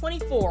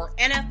 2024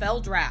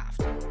 NFL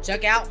Draft.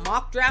 Check out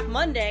Mock Draft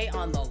Monday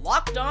on the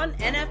Locked On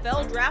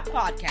NFL Draft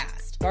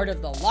Podcast, part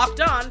of the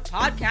Locked On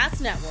Podcast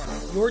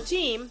Network. Your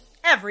team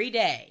every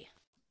day.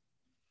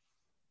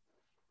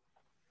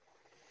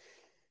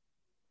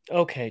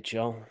 Okay,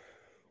 Joe.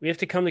 We have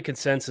to come to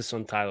consensus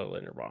on Tyler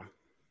Linderbaum.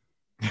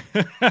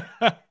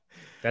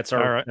 That's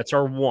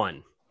our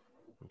one.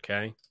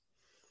 Okay.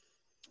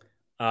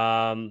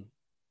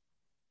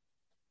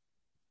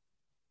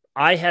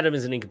 I had him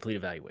as an incomplete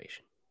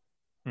evaluation.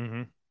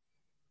 Mm-hmm.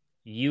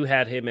 You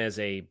had him as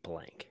a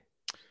blank.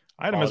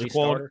 I had him as a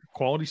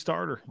quality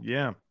starter.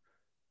 Yeah.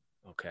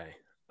 Okay.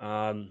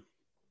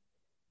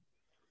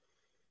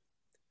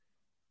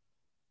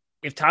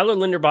 If Tyler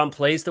Linderbaum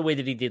plays the way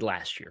that he did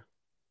last year,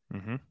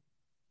 mm-hmm,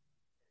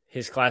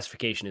 his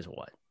classification is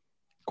what?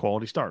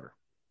 Quality starter.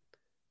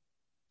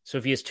 So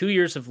if he has 2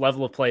 years of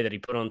level of play that he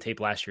put on tape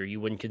last year,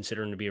 you wouldn't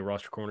consider him to be a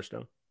roster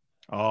cornerstone?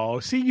 Oh,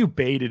 see, you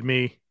baited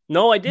me.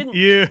 No, I didn't.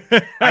 Yeah.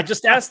 I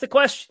just asked the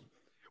question.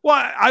 Well,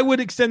 I would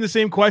extend the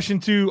same question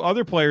to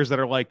other players that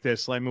are like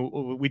this. Like,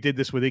 we did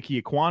this with Ike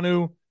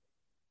Ekwonu.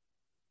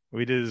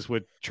 We did this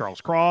with Charles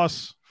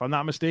Cross, if I'm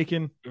not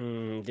mistaken.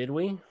 Did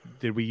we?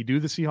 Did we do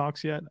the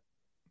Seahawks yet?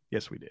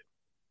 Yes, we did.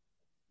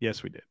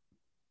 Yes, we did.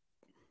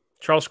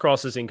 Charles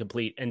Cross is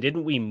incomplete. And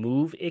didn't we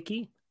move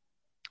Ike?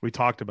 We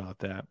talked about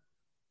that.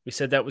 We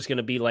said that was going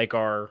to be like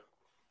our...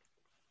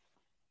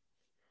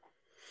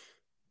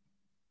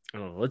 I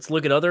don't know. Let's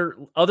look at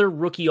other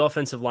rookie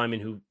offensive linemen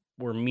who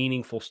were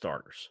meaningful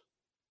starters.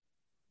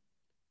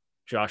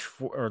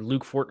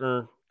 Luke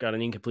Fortner got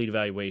an incomplete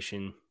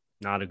evaluation.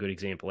 Not a good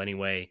example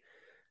anyway.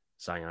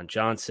 Zion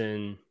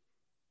Johnson,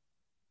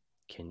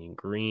 Kenyon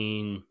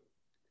Green.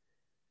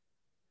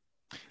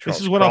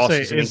 This is what I'll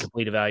say: is an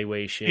incomplete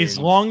evaluation. As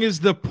long as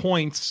the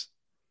points,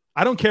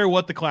 I don't care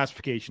what the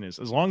classification is,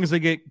 as long as they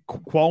get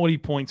quality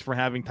points for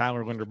having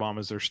Tyler Linderbaum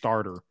as their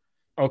starter.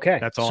 Okay.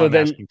 That's all I'm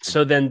asking for.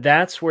 So then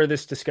that's where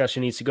this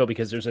discussion needs to go,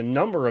 because there's a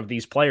number of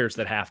these players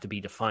that have to be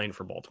defined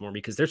for Baltimore,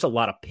 because there's a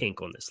lot of pink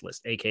on this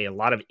list, aka a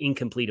lot of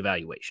incomplete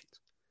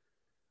evaluations,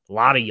 a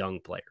lot of young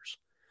players.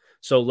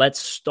 So let's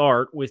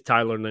start with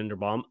Tyler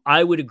Linderbaum.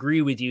 I would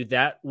agree with you.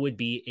 That would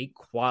be a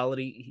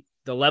quality.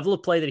 The level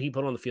of play that he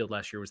put on the field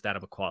last year was that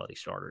of a quality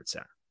starter at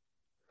center.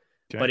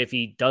 Okay. But if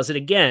he does it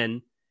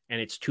again,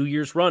 and it's 2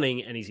 years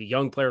running, and he's a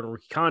young player on a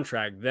rookie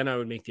contract, then I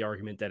would make the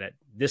argument that at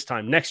this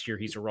time next year,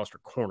 he's a roster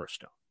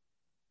cornerstone.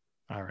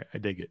 All right, I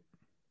dig it.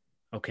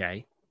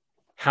 Okay.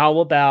 How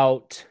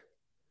about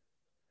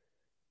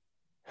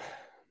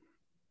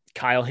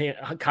Kyle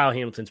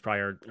Hamilton's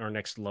probably our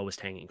next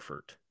lowest hanging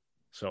fruit.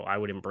 So I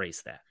would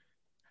embrace that.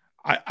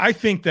 I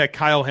think that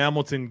Kyle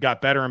Hamilton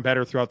got better and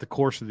better throughout the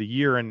course of the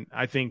year, and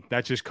I think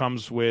that just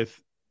comes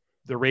with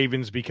the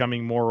Ravens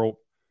becoming more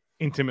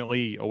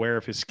intimately aware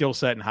of his skill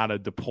set and how to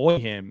deploy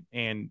him.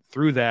 And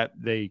through that,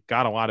 they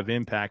got a lot of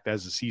impact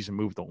as the season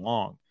moved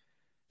along.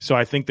 So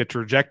I think the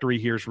trajectory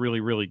here is really,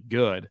 really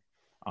good.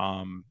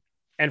 And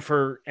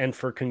for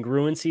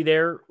congruency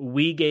there,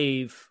 we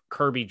gave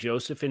Kirby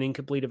Joseph an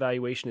incomplete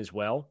evaluation as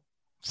well.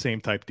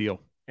 Same type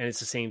deal. And it's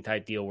the same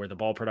type deal where the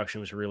ball production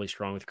was really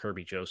strong with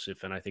Kirby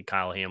Joseph. And I think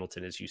Kyle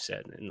Hamilton, as you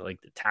said, and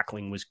like the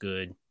tackling was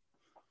good.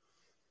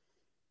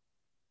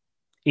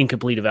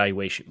 incomplete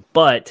evaluation.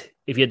 But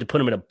if you had to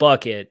put him in a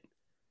bucket,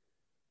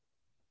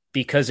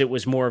 because it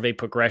was more of a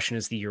progression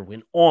as the year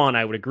went on,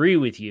 I would agree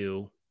with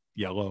you.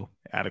 Yellow,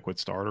 adequate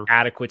starter.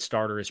 Adequate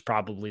starter is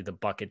probably the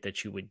bucket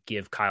that you would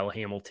give Kyle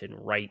Hamilton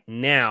right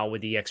now,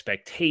 with the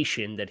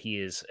expectation that he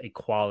is a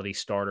quality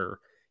starter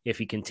if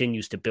he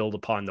continues to build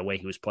upon the way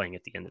he was playing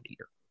at the end of the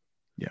year.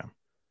 Yeah.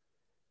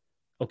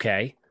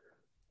 Okay.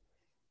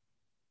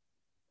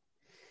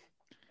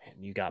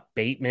 And you got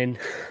Bateman.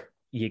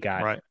 You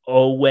got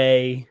Owe.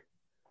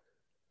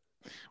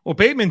 Well,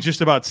 Bateman's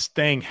just about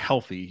staying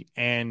healthy,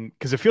 and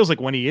because it feels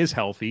like when he is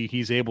healthy,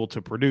 he's able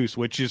to produce,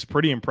 which is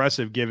pretty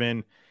impressive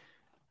given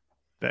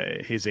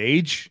his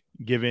age,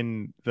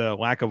 given the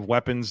lack of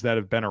weapons that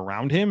have been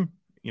around him.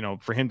 You know,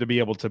 for him to be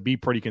able to be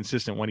pretty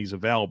consistent when he's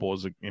available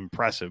is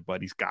impressive,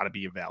 but he's got to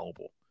be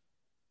available.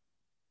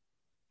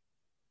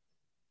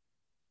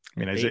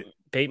 I mean,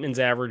 Bateman's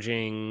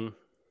averaging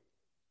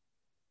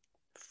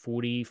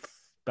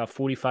about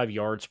 45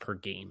 yards per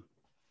game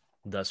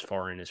thus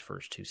far in his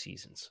first 2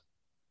 seasons.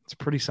 It's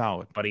pretty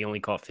solid. But he only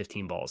caught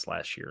 15 balls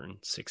last year in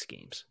 6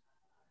 games.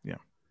 Yeah.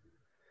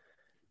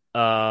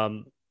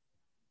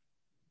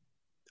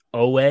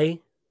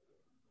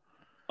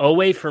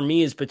 Owe for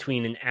me is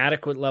between an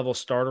adequate level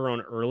starter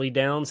on early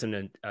downs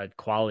and a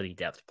quality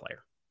depth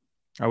player.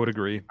 I would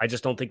agree. I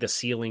just don't think the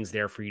ceiling's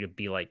there for you to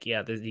be like,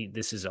 yeah,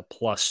 this is a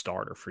plus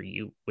starter for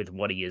you with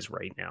what he is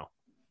right now.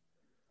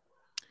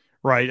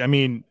 Right. I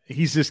mean,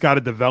 he's just got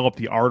to develop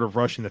the art of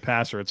rushing the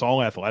passer. It's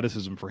all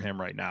athleticism for him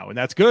right now. And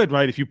that's good,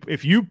 right?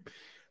 If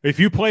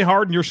you play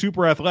hard and you're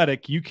super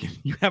athletic, you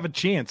have a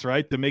chance,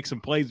 right, to make some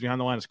plays behind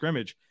the line of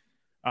scrimmage.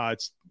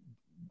 It's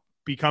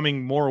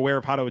becoming more aware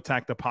of how to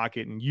attack the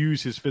pocket and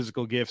use his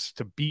physical gifts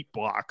to beat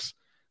blocks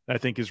that I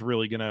think is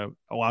really going to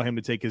allow him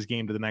to take his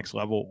game to the next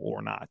level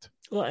or not.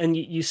 Well, and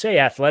you say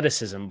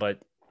athleticism, but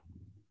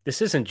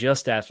this isn't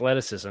just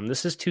athleticism.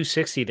 This is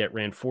 260 that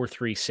ran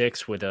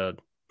 4.36 with a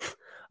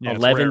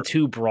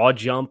 11-2 broad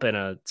jump and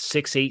a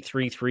 6.8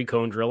 3-3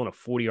 cone drill and a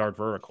 40-yard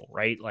vertical,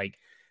 right? Like,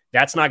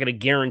 that's not going to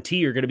guarantee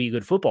you're going to be a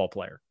good football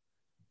player.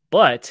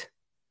 But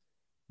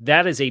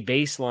that is a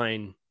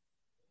baseline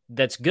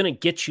that's going to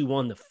get you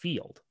on the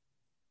field.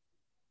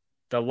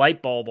 The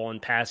light bulb on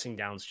passing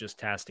downs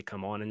just has to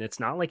come on, and it's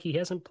not like he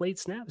hasn't played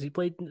snaps. He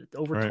played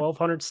over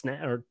 1,200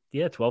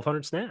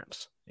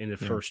 snaps in the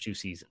first 2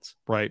 seasons.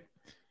 Right.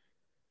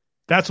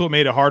 That's what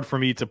made it hard for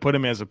me to put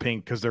him as a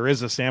pink, because there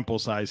is a sample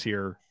size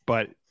here,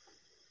 but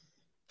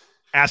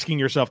asking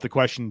yourself the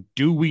question,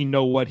 do we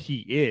know what he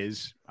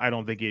is? I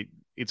don't think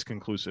it's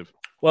conclusive.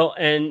 Well,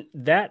 and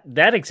that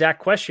exact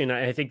question,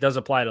 I think, does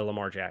apply to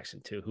Lamar Jackson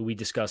too, who we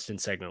discussed in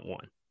segment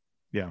 1.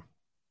 Yeah.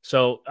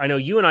 So I know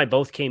you and I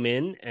both came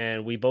in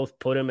and we both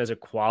put him as a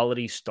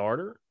quality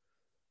starter,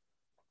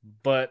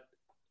 but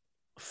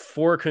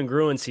for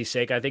congruency's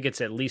sake, I think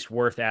it's at least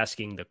worth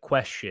asking the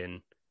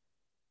question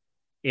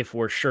if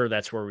we're sure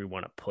that's where we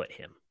want to put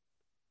him.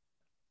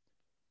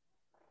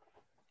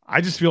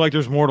 I just feel like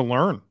there's more to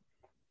learn.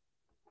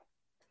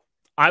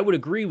 I would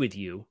agree with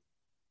you.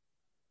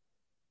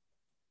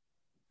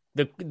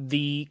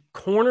 The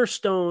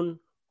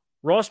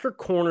roster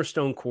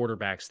cornerstone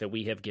quarterbacks that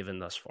we have given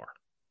thus far,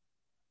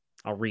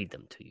 I'll read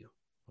them to you,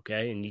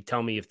 okay? And you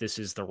tell me if this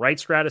is the right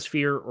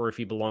stratosphere or if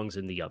he belongs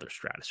in the other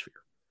stratosphere.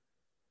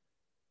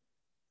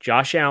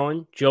 Josh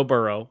Allen, Joe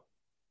Burrow,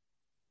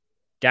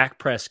 Dak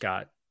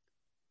Prescott,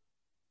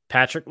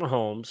 Patrick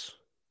Mahomes,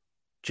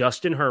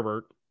 Justin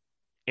Herbert,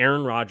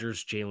 Aaron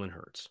Rodgers, Jalen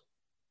Hurts.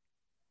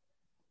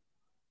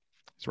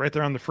 It's right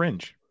there on the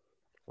fringe.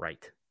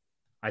 Right.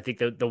 I think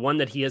the one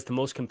that he has the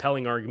most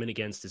compelling argument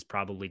against is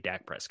probably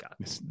Dak Prescott.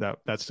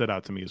 That stood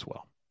out to me as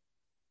well.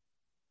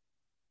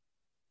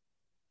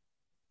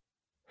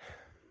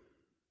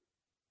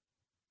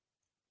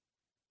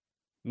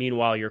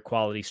 Meanwhile, your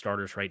quality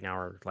starters right now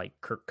are like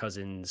Kirk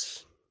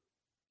Cousins,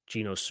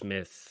 Geno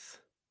Smith,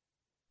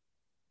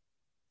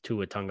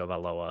 Tua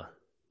Tagovailoa,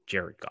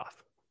 Jared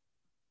Goff.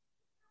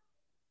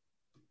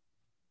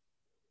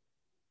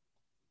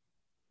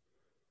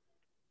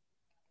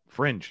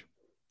 Fringe.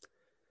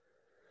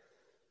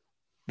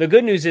 The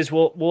good news is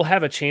we'll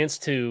have a chance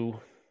to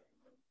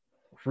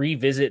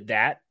revisit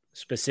that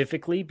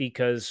specifically,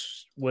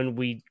 because when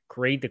we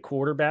grade the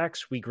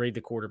quarterbacks, we grade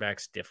the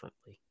quarterbacks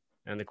differently.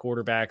 And the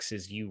quarterbacks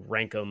is you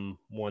rank them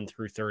 1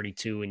 through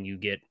 32 and you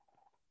get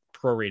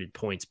prorated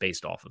points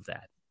based off of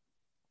that.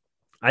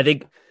 I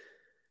think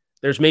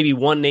there's maybe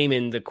one name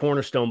in the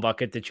cornerstone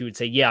bucket that you would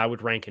say, yeah, I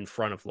would rank in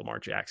front of Lamar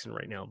Jackson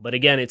right now. But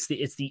again, it's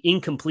the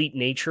incomplete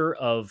nature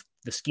of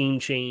the scheme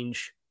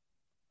change,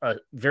 a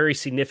very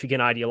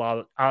significant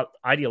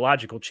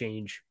ideological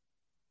change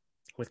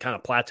with kind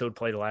of plateaued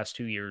play the last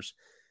 2 years,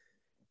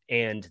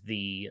 and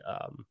the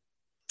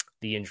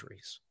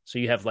injuries. So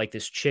you have like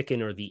this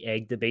chicken or the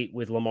egg debate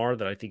with Lamar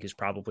that I think is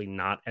probably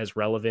not as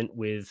relevant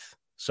with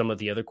some of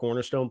the other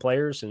cornerstone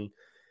players. And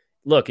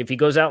look, if he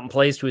goes out and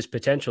plays to his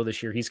potential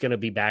this year, he's going to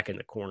be back in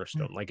the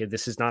cornerstone. Like,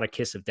 this is not a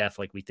kiss of death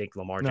like we think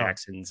Lamar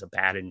Jackson's a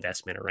bad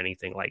investment or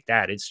anything like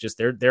that. It's just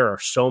there are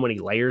so many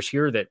layers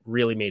here that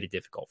really made it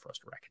difficult for us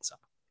to reconcile.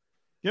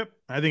 Yep.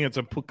 I think it's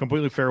a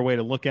completely fair way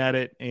to look at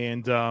it.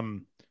 And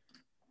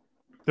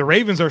the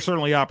Ravens are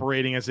certainly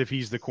operating as if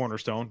he's the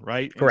cornerstone,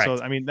 right? Correct. And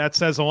so, I mean, that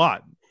says a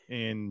lot.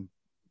 And,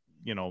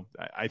 you know,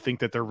 I think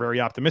that they're very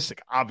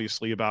optimistic,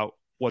 obviously, about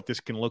what this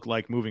can look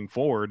like moving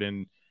forward.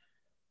 And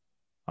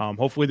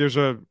hopefully there's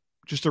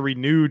just a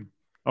renewed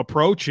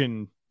approach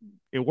and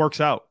it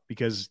works out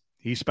because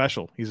he's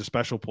special. He's a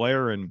special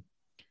player, and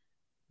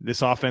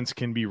this offense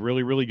can be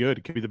really, really good.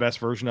 It could be the best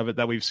version of it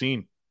that we've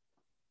seen.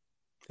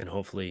 And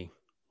hopefully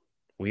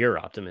we are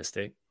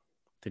optimistic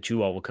that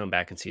you all will come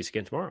back and see us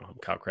again tomorrow. I'm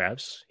Kyle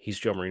Krabs. He's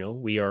Joe Marino.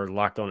 We are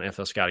Locked On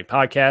NFL Scouting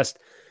Podcast.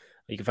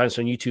 You can find us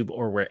on YouTube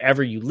or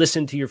wherever you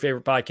listen to your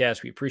favorite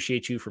podcast. We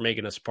appreciate you for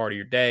making us a part of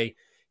your day.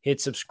 Hit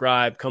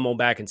subscribe. Come on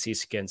back and see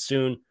us again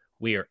soon.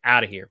 We are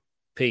out of here.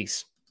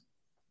 Peace.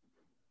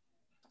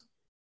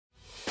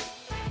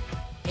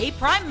 Hey,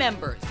 Prime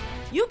members,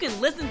 you can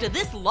listen to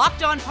this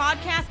Locked On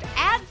podcast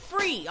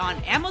ad-free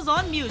on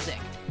Amazon Music.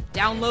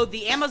 Download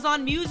the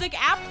Amazon Music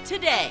app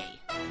today.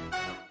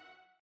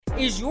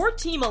 Is your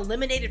team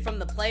eliminated from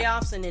the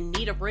playoffs and in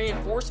need of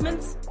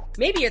reinforcements?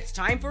 Maybe it's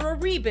time for a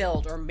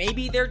rebuild, or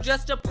maybe they're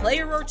just a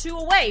player or two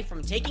away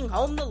from taking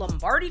home the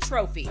Lombardi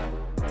Trophy.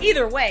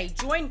 Either way,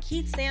 join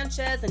Keith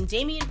Sanchez and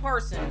Damian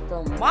Parson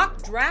for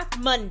Mock Draft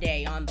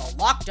Monday on the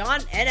Locked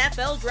On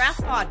NFL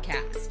Draft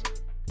Podcast.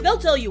 They'll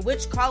tell you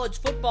which college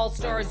football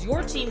stars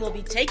your team will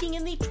be taking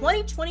in the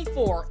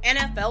 2024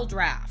 NFL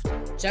Draft.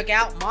 Check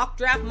out Mock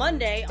Draft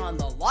Monday on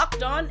the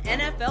Locked On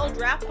NFL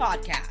Draft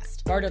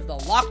Podcast, part of the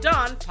Locked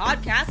On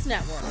Podcast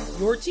Network.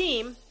 Your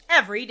team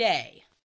every day.